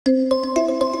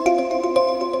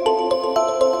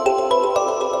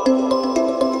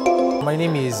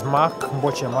name is Mark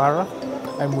Mbochemara.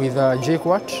 I'm with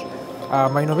JKUAT.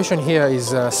 My innovation here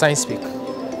is SignSpeak.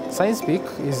 SignSpeak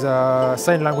is a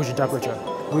sign language interpreter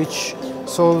which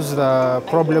solves the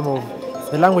problem of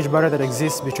the language barrier that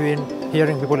exists between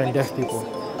hearing people and deaf people.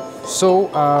 So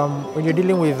when you're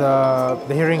dealing with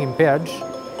the hearing impaired,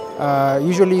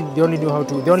 usually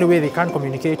the only way they can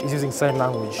communicate is using sign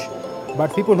language.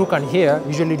 But people who can hear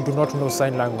usually do not know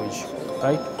sign language,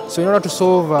 right? So in order to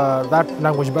solve that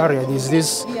language barrier, there's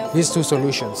these two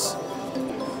solutions.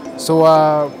 So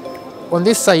on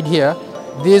this side here,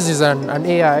 this is an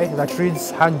AI that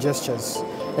reads hand gestures.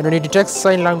 And when it detects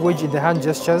sign language in the hand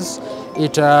gestures,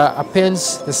 it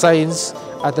appends the signs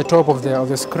at the top of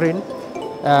the screen,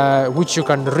 which you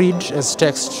can read as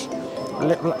text.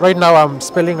 Right now I'm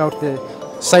spelling out the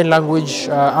sign language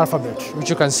alphabet, which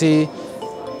you can see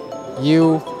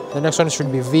U, the next one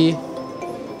should be V,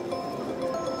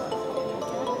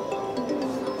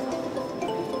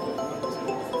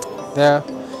 there,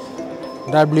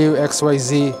 W, X, Y,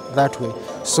 Z, that way.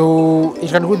 So it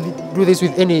can do this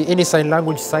with any sign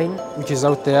language sign which is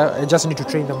out there. I just need to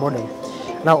train the model.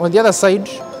 Now on the other side,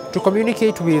 to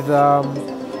communicate with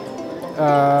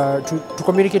to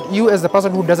communicate, you as the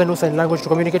person who doesn't know sign language, to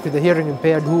communicate with the hearing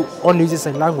impaired who only uses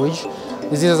sign language,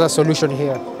 this is a solution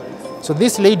here. So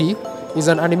this lady is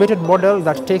an animated model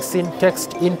that takes in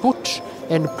text input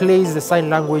and plays the sign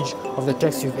language of the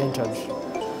text you've entered.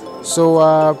 So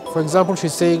for example,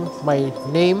 she's saying my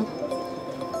name,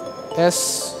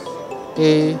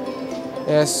 S-A-S-H-A,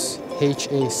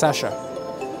 Sasha.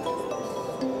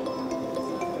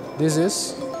 This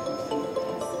is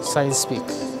SignSpeak,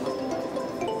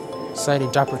 sign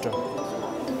interpreter.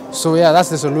 So yeah, that's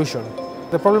the solution.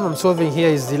 The problem I'm solving here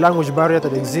is the language barrier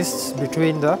that exists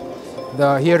between the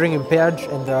hearing impaired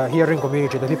and the hearing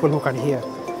community, the people who can hear.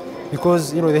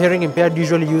 Because the hearing impaired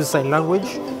usually use sign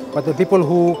language, but the people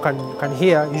who can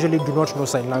hear usually do not know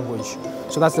sign language.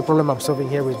 So that's the problem I'm solving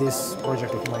here with this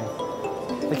project of mine.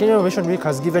 The Kenya Innovation Week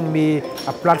has given me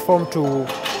a platform to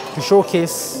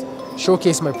showcase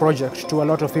my project to a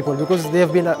lot of people, because there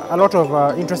have been a lot of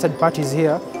interested parties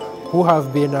here who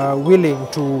have been willing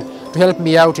to help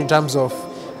me out in terms of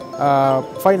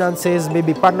finances,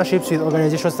 maybe partnerships with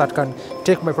organizations that can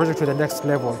take my project to the next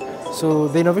level. So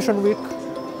the Innovation Week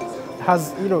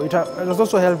has, it has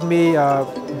also helped me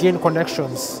gain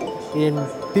connections in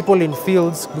people in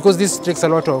fields, because this takes a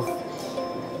lot of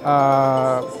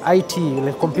IT,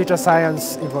 like computer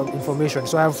science information.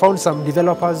 So I have found some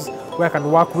developers who I can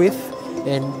work with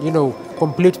and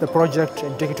complete the project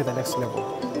and take it to the next level.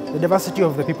 The diversity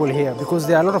of the people here, because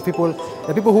there are a lot of people,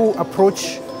 the people who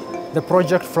approach the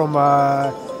project from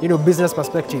business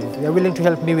perspective. They are willing to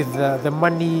help me with the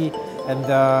money and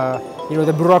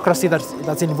the bureaucracy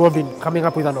that's involved in coming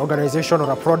up with an organization or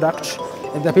a product,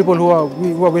 and the people who are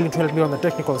willing to help me on the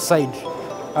technical side,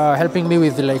 helping me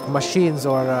with like machines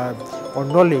or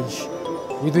knowledge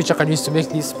with which I can use to make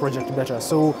this project better.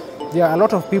 So there are a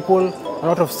lot of people, a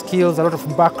lot of skills, a lot of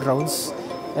backgrounds,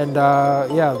 and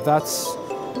yeah,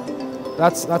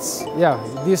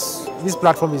 this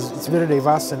platform it's very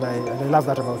diverse, and I love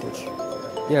that about it.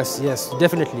 Yes,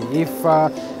 definitely.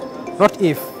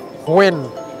 When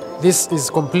this is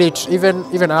complete,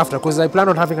 even after, because I plan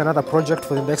on having another project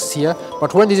for the next year.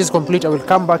 But when this is complete, I will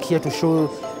come back here to show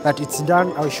that it's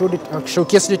done. I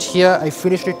showcased it here. I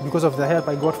finished it because of the help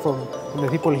I got from the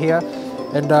people here,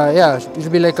 and yeah, it will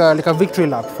be like a victory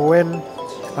lap for when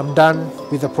I'm done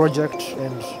with the project,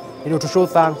 and to show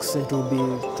thanks and to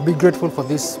be grateful for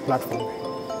this platform.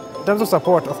 In terms of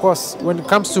support, of course, when it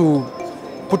comes to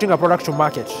putting a product to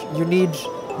market, you need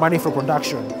money for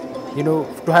production. To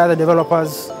hire the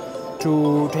developers,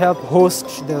 to help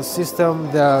host the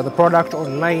system, the product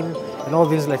online, and all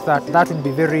things like that. That would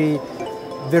be very,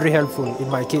 very helpful in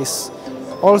my case.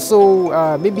 Also,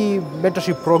 maybe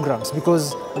mentorship programs,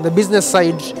 because on the business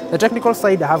side, the technical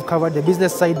side I have covered, the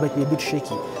business side might be a bit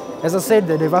shaky. As I said,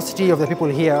 the diversity of the people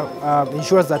here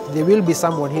ensures that there will be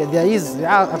someone here. There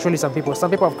are actually some people. Some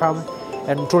people have come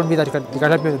and told me that they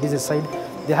can help me on the business side.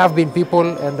 There have been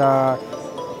people, and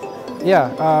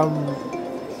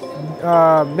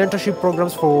mentorship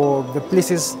programs for the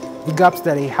places, the gaps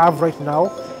that I have right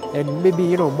now, and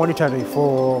maybe monetary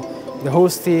for the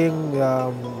hosting,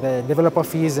 the developer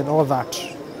fees, and all that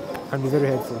can be very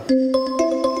helpful.